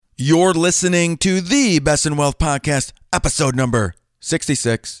You're listening to the Best in Wealth Podcast, episode number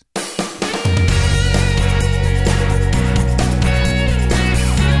 66.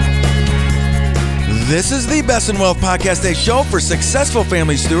 This is the Best in Wealth Podcast, a show for successful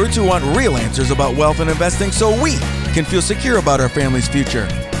family stewards who want real answers about wealth and investing so we can feel secure about our family's future.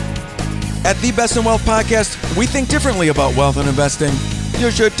 At the Best in Wealth Podcast, we think differently about wealth and investing. You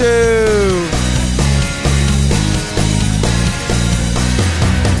should too.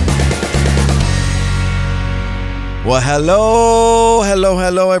 Well,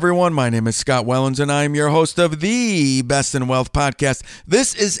 hello, everyone. My name is Scott Wellens, and I'm your host of the Best in Wealth Podcast.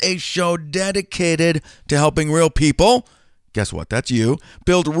 This is a show dedicated to helping real people, guess what, that's you,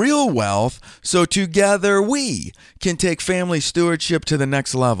 build real wealth so together we can take family stewardship to the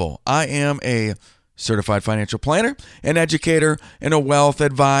next level. I am a certified financial planner, an educator, and a wealth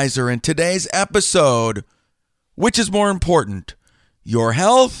advisor. In today's episode, which is more important, your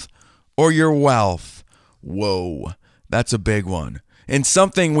health or your wealth? Whoa, that's a big one. And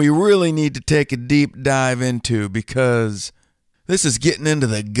something we really need to take a deep dive into because this is getting into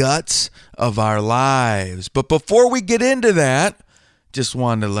the guts of our lives. But before we get into that, just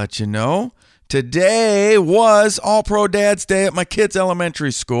wanted to let you know, today was All-Pro Dad's Day at my kids'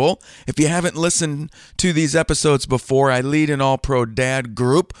 elementary school. If you haven't listened to these episodes before, I lead an All-Pro Dad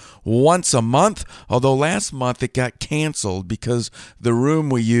group once a month, although last month it got canceled because the room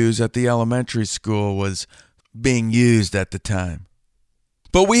we use at the elementary school was being used at the time.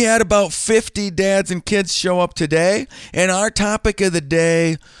 But we had about 50 dads and kids show up today, and our topic of the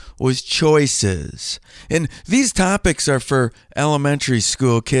day was choices. And these topics are for elementary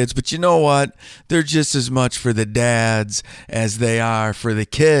school kids, but you know what? They're just as much for the dads as they are for the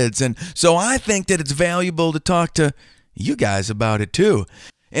kids. And so I think that it's valuable to talk to you guys about it too.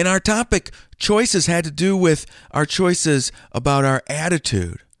 And our topic, choices, had to do with our choices about our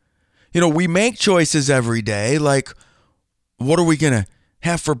attitude. You know, we make choices every day, like what are we going to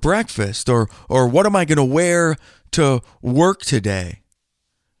have for breakfast, or what am I going to wear to work today?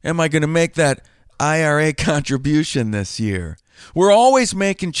 Am I going to make that IRA contribution this year? We're always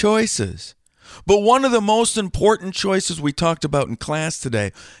making choices. But one of the most important choices we talked about in class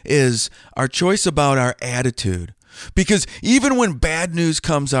today is our choice about our attitude. Because even when bad news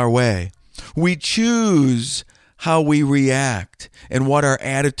comes our way, we choose how we react and what our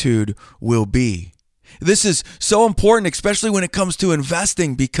attitude will be. This is so important, especially when it comes to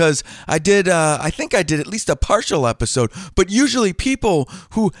investing, because I think I did at least a partial episode, but usually people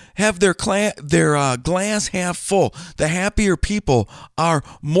who have their glass half full, the happier people, are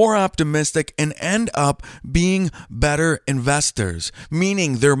more optimistic and end up being better investors,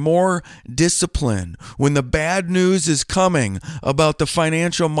 meaning they're more disciplined. When the bad news is coming about the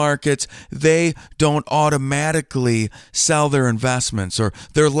financial markets, they don't automatically sell their investments, or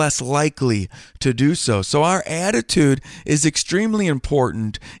they're less likely to do so. So our attitude is extremely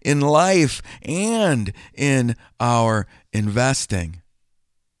important in life and in our investing.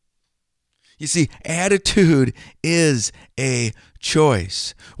 You see, attitude is a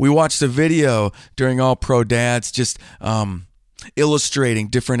choice. We watched a video during All-Pro Dads just illustrating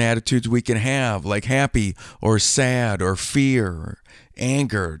different attitudes we can have, like happy or sad or fear or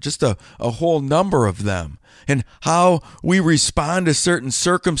anger, just a whole number of them. And how we respond to certain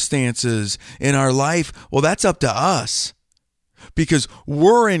circumstances in our life, well, that's up to us because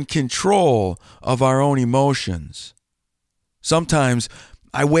we're in control of our own emotions. Sometimes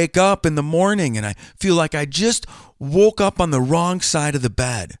I wake up in the morning and I feel like I just woke up on the wrong side of the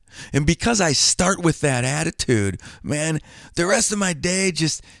bed. And because I start with that attitude, man, the rest of my day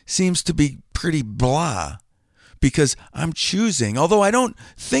just seems to be pretty blah. Because I'm choosing, although I don't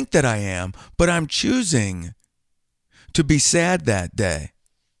think that I am, but I'm choosing to be sad that day.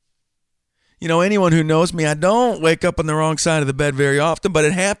 You know, anyone who knows me, I don't wake up on the wrong side of the bed very often, but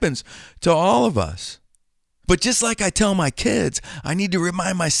it happens to all of us. But just like I tell my kids, I need to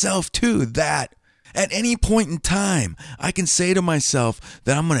remind myself too that at any point in time, I can say to myself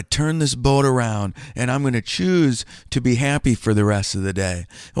that I'm going to turn this boat around and I'm going to choose to be happy for the rest of the day.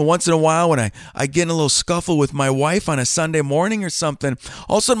 And once in a while, when I get in a little scuffle with my wife on a Sunday morning or something,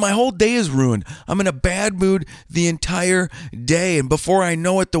 all of a sudden my whole day is ruined. I'm in a bad mood the entire day. And before I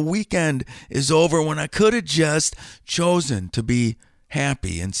know it, the weekend is over when I could have just chosen to be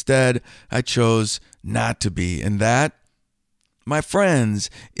happy. Instead, I chose not to be. And that, my friends,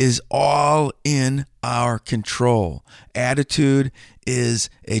 is all in our control. Attitude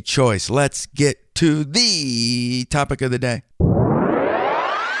is a choice. Let's get to the topic of the day.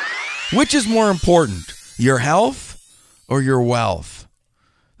 Which is more important, your health or your wealth?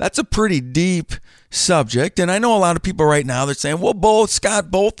 That's a pretty deep subject. And I know a lot of people right now, they're saying, well,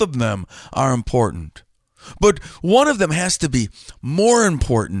 both of them are important. But one of them has to be more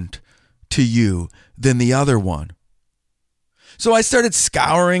important to you than the other one. So I started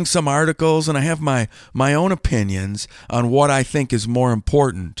scouring some articles, and I have my own opinions on what I think is more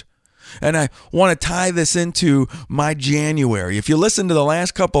important. And I want to tie this into my January. If you listen to the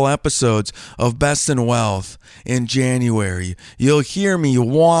last couple episodes of Best in Wealth in January, you'll hear me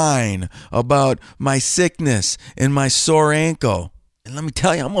whine about my sickness and my sore ankle. And let me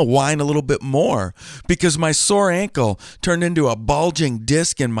tell you, I'm going to whine a little bit more because my sore ankle turned into a bulging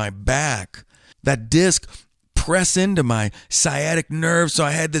disc in my back. That disc press into my sciatic nerve, so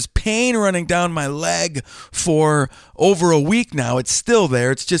I had this pain running down my leg for over a week now. It's still there.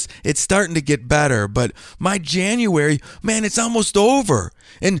 It's starting to get better. But my January, man, it's almost over.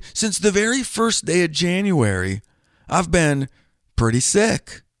 And since the very first day of January, I've been pretty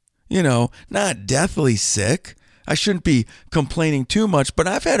sick. Not deathly sick. I shouldn't be complaining too much, but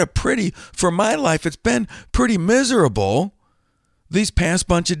I've had for my life, it's been pretty miserable these past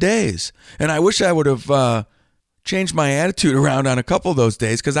bunch of days. And I wish I would have changed my attitude around on a couple of those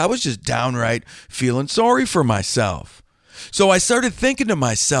days because I was just downright feeling sorry for myself. So I started thinking to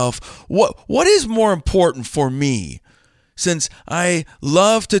myself, what is more important for me? Since I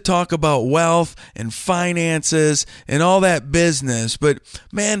love to talk about wealth and finances and all that business, but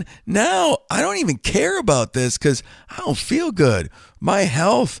man, now I don't even care about this because I don't feel good. My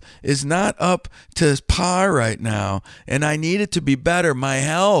health is not up to par right now, and I need it to be better. My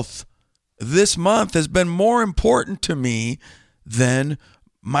health this month has been more important to me than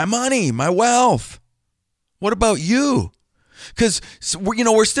my money, my wealth. What about you? Because,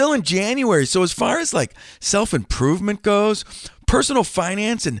 we're still in January. So as far as like self-improvement goes, personal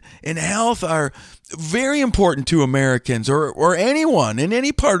finance and health are very important to Americans or anyone in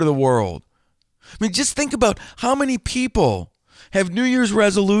any part of the world. I mean, just think about how many people have New Year's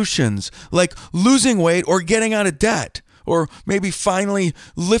resolutions like losing weight or getting out of debt. Or maybe finally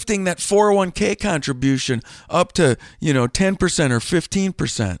lifting that 401k contribution up to, 10% or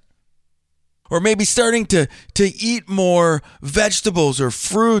 15%. Or maybe starting to eat more vegetables or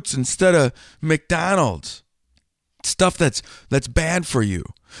fruits instead of McDonald's. Stuff that's bad for you.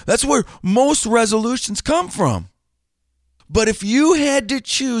 That's where most resolutions come from. But if you had to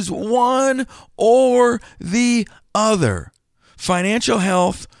choose one or the other, financial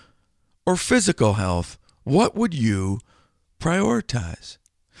health or physical health, what would you prioritize?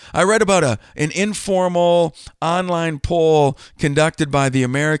 I read about an informal online poll conducted by the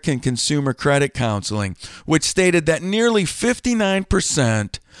American Consumer Credit Counseling, which stated that nearly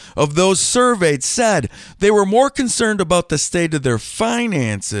 59% of those surveyed said they were more concerned about the state of their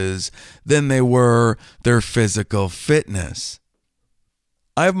finances than they were their physical fitness.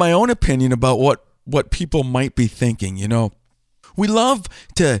 I have my own opinion about what people might be thinking, We love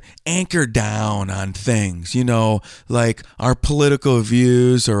to anchor down on things, like our political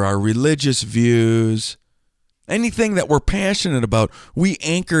views or our religious views. Anything that we're passionate about, we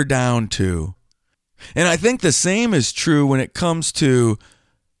anchor down to. And I think the same is true when it comes to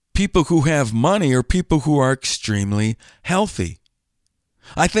people who have money or people who are extremely healthy.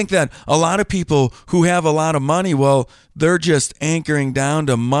 I think that a lot of people who have a lot of money, well, they're just anchoring down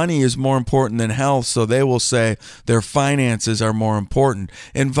to money is more important than health, so they will say their finances are more important,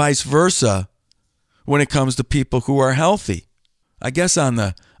 and vice versa when it comes to people who are healthy. I guess on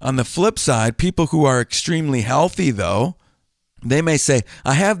the flip side, people who are extremely healthy, though, they may say,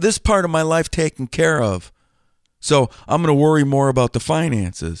 I have this part of my life taken care of, so I'm going to worry more about the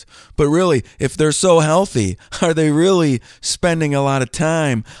finances. But really, if they're so healthy, are they really spending a lot of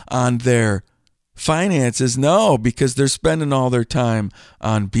time on their finances? No, because they're spending all their time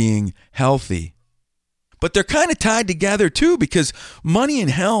on being healthy. But they're kind of tied together too, because money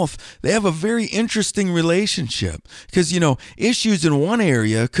and health, they have a very interesting relationship. Because, issues in one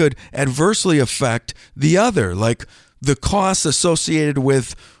area could adversely affect the other, like the costs associated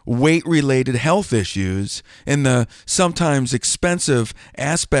with weight-related health issues and the sometimes expensive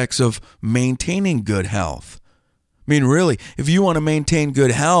aspects of maintaining good health. I mean, really, if you want to maintain good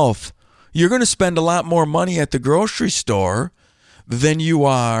health, you're going to spend a lot more money at the grocery store than you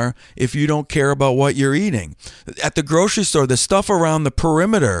are if you don't care about what you're eating. At the grocery store, the stuff around the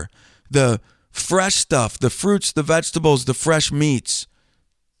perimeter, the fresh stuff, the fruits, the vegetables, the fresh meats,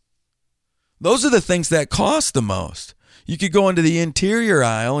 those are the things that cost the most. You could go into the interior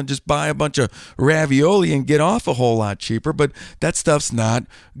aisle and just buy a bunch of ravioli and get off a whole lot cheaper, but that stuff's not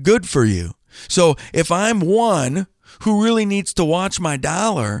good for you. So if I'm one who really needs to watch my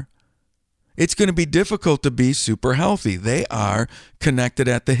dollar it's going to be difficult to be super healthy. They are connected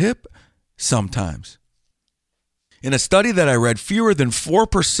at the hip sometimes. In a study that I read, fewer than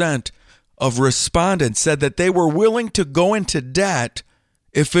 4% of respondents said that they were willing to go into debt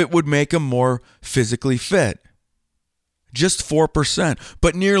if it would make them more physically fit. Just 4%.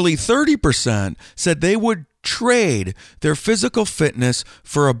 But nearly 30% said they would trade their physical fitness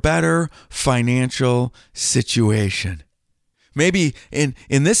for a better financial situation. Maybe in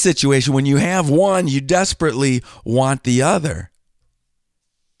this situation, when you have one, you desperately want the other.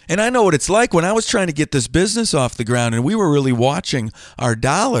 And I know what it's like when I was trying to get this business off the ground and we were really watching our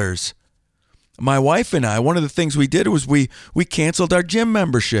dollars. My wife and I, one of the things we did was we canceled our gym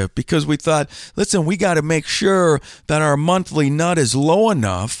membership because we thought, listen, we got to make sure that our monthly nut is low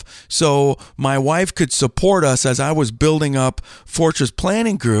enough so my wife could support us as I was building up Fortress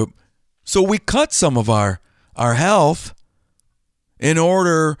Planning Group. So we cut some of our health in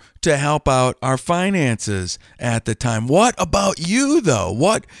order to help out our finances at the time. What about you, though?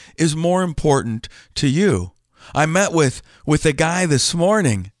 What is more important to you? I met with a guy this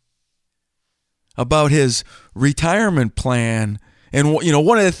morning about his retirement plan. And,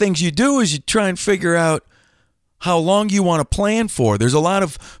 one of the things you do is you try and figure out how long you want to plan for. There's a lot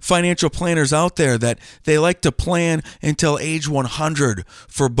of financial planners out there that they like to plan until age 100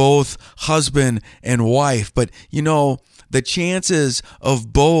 for both husband and wife. But, the chances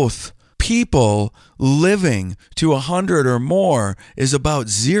of both people living to 100 or more is about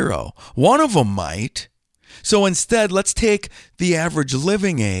zero. One of them might. So instead, let's take the average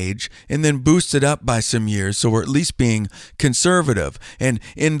living age and then boost it up by some years so we're at least being conservative. And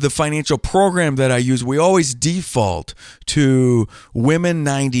in the financial program that I use, we always default to women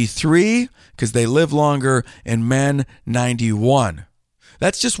 93 because they live longer and men 91.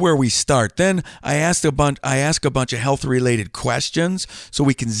 That's just where we start. Then I ask a bunch of health-related questions so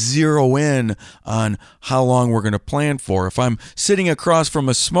we can zero in on how long we're going to plan for. If I'm sitting across from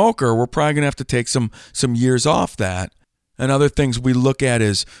a smoker, we're probably going to have to take some years off that. And other things we look at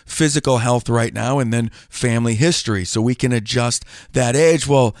is physical health right now and then family history so we can adjust that age.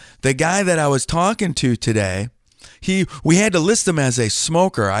 Well, the guy that I was talking to today, we had to list him as a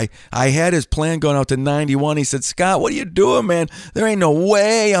smoker. I had his plan going out to 91. He said, Scott, what are you doing, man? There ain't no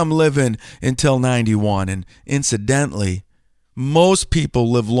way I'm living until 91. And incidentally, most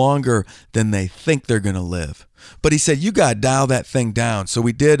people live longer than they think they're going to live. But he said, you got to dial that thing down. So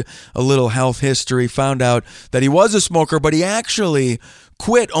we did a little health history, found out that he was a smoker, but he actually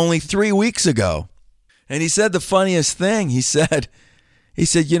quit only 3 weeks ago. And he said the funniest thing. He said,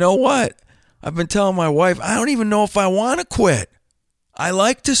 you know what? I've been telling my wife, I don't even know if I want to quit. I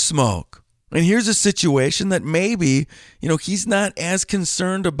like to smoke. And here's a situation that maybe, he's not as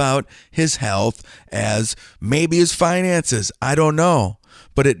concerned about his health as maybe his finances. I don't know.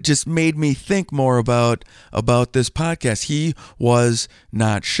 But it just made me think more about this podcast. He was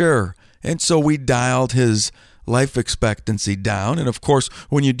not sure. And so we dialed his life expectancy down. And of course,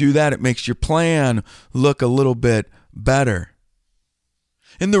 when you do that, it makes your plan look a little bit better.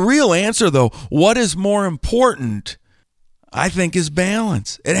 And the real answer, though, what is more important, I think, is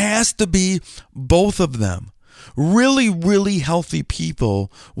balance. It has to be both of them. Really, really healthy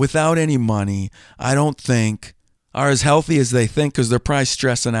people without any money, I don't think, are as healthy as they think because they're probably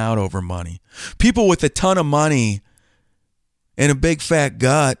stressing out over money. People with a ton of money and a big fat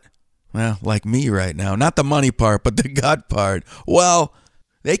gut, well, like me right now, not the money part, but the gut part, well,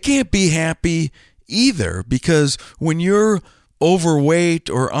 they can't be happy either because when you're overweight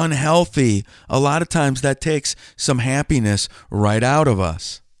or unhealthy, a lot of times that takes some happiness right out of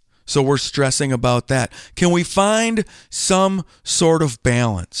us. So we're stressing about that. Can we find some sort of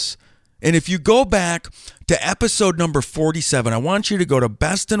balance? And if you go back to episode number 47, I want you to go to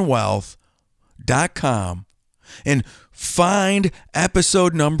bestinwealth.com and find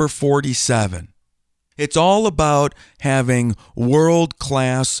episode number 47. It's all about having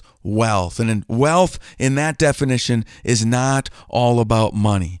world-class wealth. And wealth, in that definition, is not all about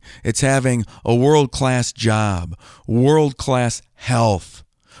money. It's having a world-class job, world-class health,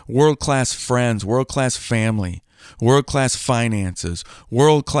 world-class friends, world-class family, world-class finances,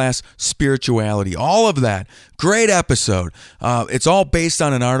 world-class spirituality, all of that. Great episode. It's all based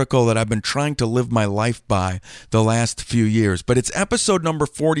on an article that I've been trying to live my life by the last few years. But it's episode number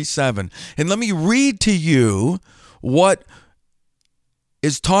 47. And let me read to you what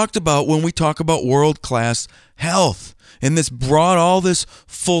is talked about when we talk about world-class health. And this brought all this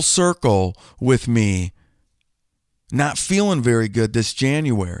full circle with me. Not feeling very good this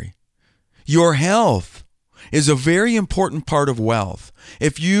January. Your health is a very important part of wealth.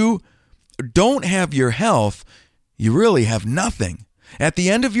 If you don't have your health, you really have nothing. At the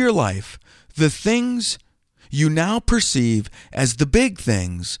end of your life, the things you now perceive as the big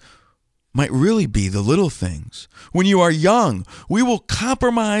things might really be the little things. When you are young, we will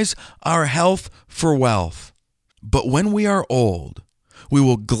compromise our health for wealth. But when we are old, we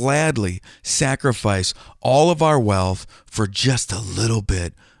will gladly sacrifice all of our wealth for just a little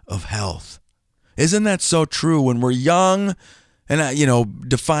bit of health. Isn't that so true? When we're young, and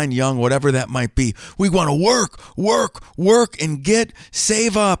define young, whatever that might be, we want to work and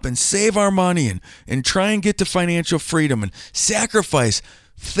save up and save our money and try and get to financial freedom and sacrifice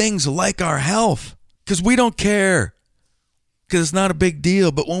things like our health because we don't care, because it's not a big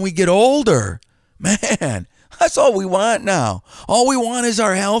deal. But when we get older, man, that's all we want now. All we want is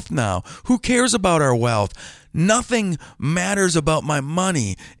our health now. Who cares about our wealth? Nothing matters about my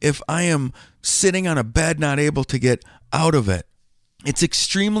money if I am sitting on a bed not able to get out of it. It's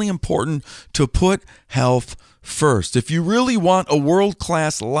extremely important to put health first. If you really want a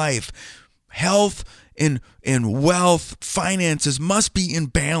world-class life, health and wealth, finances must be in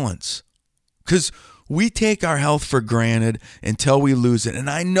balance, because we take our health for granted until we lose it. And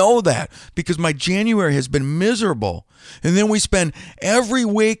I know that because my January has been miserable. And then we spend every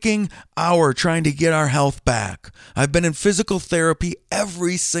waking hour trying to get our health back. I've been in physical therapy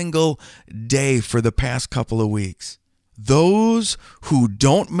every single day for the past couple of weeks. Those who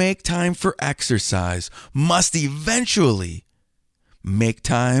don't make time for exercise must eventually make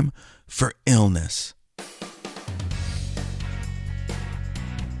time for illness.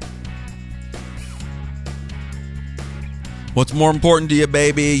 What's more important to you,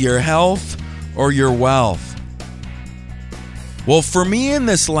 baby, your health or your wealth? Well, for me in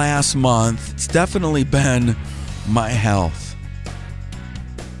this last month, it's definitely been my health.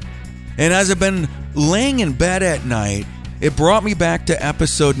 And as I've been laying in bed at night, it brought me back to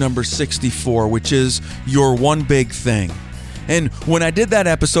episode number 64, which is Your One Big Thing. And when I did that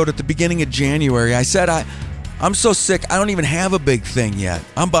episode at the beginning of January, I said, I'm so sick, I don't even have a big thing yet.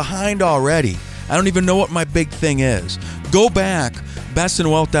 I'm behind already. I don't even know what my big thing is. Go back,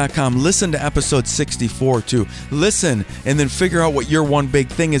 bestinwealth.com, listen to episode 64 too. Listen and then figure out what your one big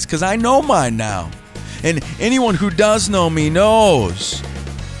thing is, because I know mine now. And anyone who does know me knows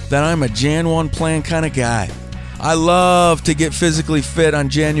that I'm a Jan 1 plan kind of guy. I love to get physically fit on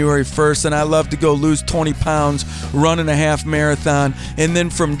January 1st, and I love to go lose 20 pounds, running a half marathon, and then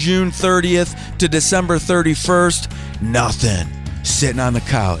from June 30th to December 31st, nothing, sitting on the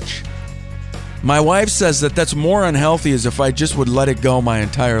couch. My wife says that that's more unhealthy as if I just would let it go my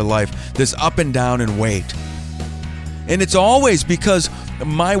entire life, this up and down in weight. And it's always because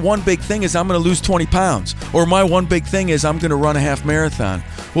my one big thing is I'm going to lose 20 pounds, or my one big thing is I'm going to run a half marathon.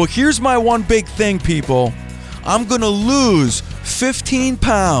 Well, here's my one big thing, people. I'm going to lose 15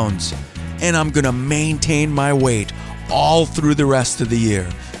 pounds, and I'm going to maintain my weight all through the rest of the year.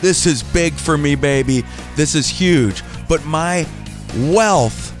 This is big for me, baby. This is huge. But my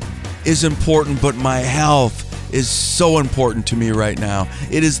wealth is important, but my health is so important to me right now.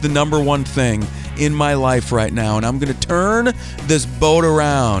 It is the number one thing in my life right now, and I'm going to turn this boat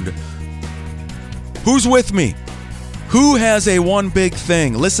around. Who's with me? Who has a one big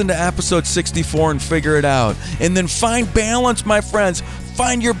thing? Listen to episode 64 and figure it out. And then find balance, my friends.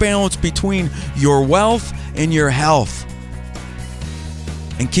 Find your balance between your wealth and your health.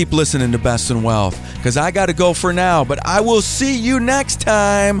 And keep listening to Best in Wealth, because I got to go for now, but I will see you next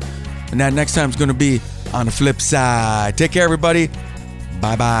time. And that next time is going to be on the flip side. Take care, everybody.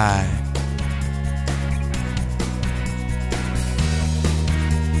 Bye-bye.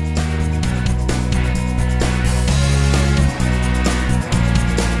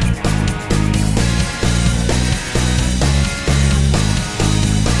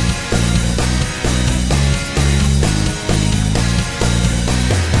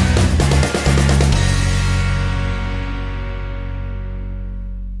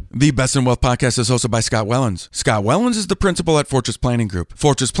 The Best in Wealth podcast is hosted by Scott Wellens. Scott Wellens is the principal at Fortress Planning Group.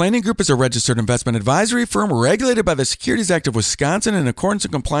 Fortress Planning Group is a registered investment advisory firm regulated by the Securities Act of Wisconsin in accordance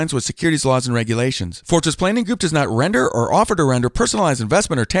and compliance with securities laws and regulations. Fortress Planning Group does not render or offer to render personalized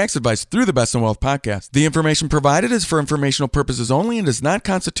investment or tax advice through the Best in Wealth podcast. The information provided is for informational purposes only and does not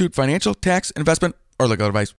constitute financial, tax, investment, or legal advice.